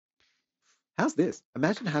How's this?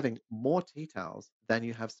 Imagine having more tea towels than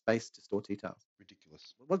you have space to store tea towels.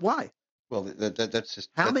 Ridiculous. Why? Well, that's just...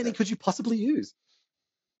 How many could you possibly use?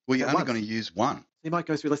 Well, you're at only once? going to use one. So you might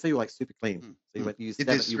go through, let's say you're like super clean. So you use If 7,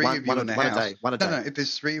 there's three of you in the one house... a day. No, if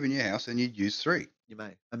there's 3 in your house, then you'd use 3. You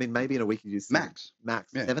may. I mean, maybe in a week you use Max. Yeah.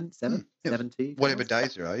 7 tea Whatever towels?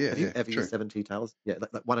 days there are, yeah. Have you ever used 7 tea towels? Yeah,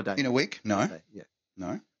 like one a day. In a week? No. Yeah.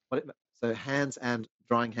 No. So hands and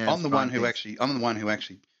drying hands. I'm the one who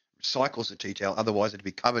actually recycles the tea towel. Otherwise, it'd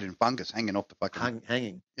be covered in fungus hanging off the fucking...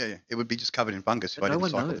 Hanging. Yeah. It would be just covered in fungus if I didn't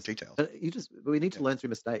recycle the tea towels. But we need to learn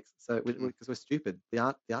through mistakes. So because we're stupid. The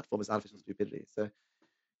art form is artificial stupidity. So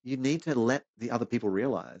you need to let the other people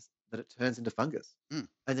realize that it turns into fungus. And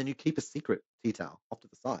then you keep a secret tea towel off to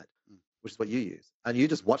the side, which is what you use. And you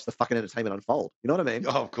just watch the fucking entertainment unfold. You know what I mean?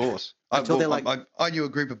 Oh, of course. Until I knew a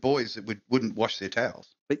group of boys that wouldn't wash their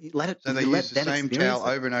towels. But you let it. So they used the same towel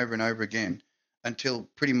over and over and over again until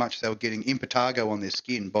pretty much they were getting impetigo on their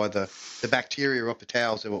skin by the bacteria off the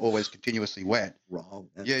towels that were always continuously wet. Wrong.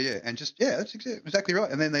 Yeah. And that's exactly right.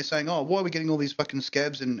 And then they're saying, oh, why are we getting all these fucking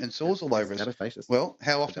scabs and sores all over us? Well,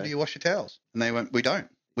 how often do you wash your towels? And they went, we don't.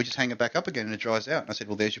 We just hang it back up again and it dries out. And I said,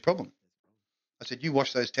 well, there's your problem. I said, you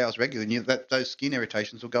wash those towels regularly and those skin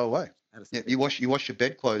irritations will go away. Yeah, you wash your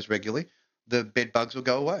bedclothes regularly, the bed bugs will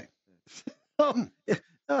go away.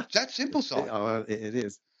 It's that simple, Si. Oh, it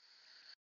is.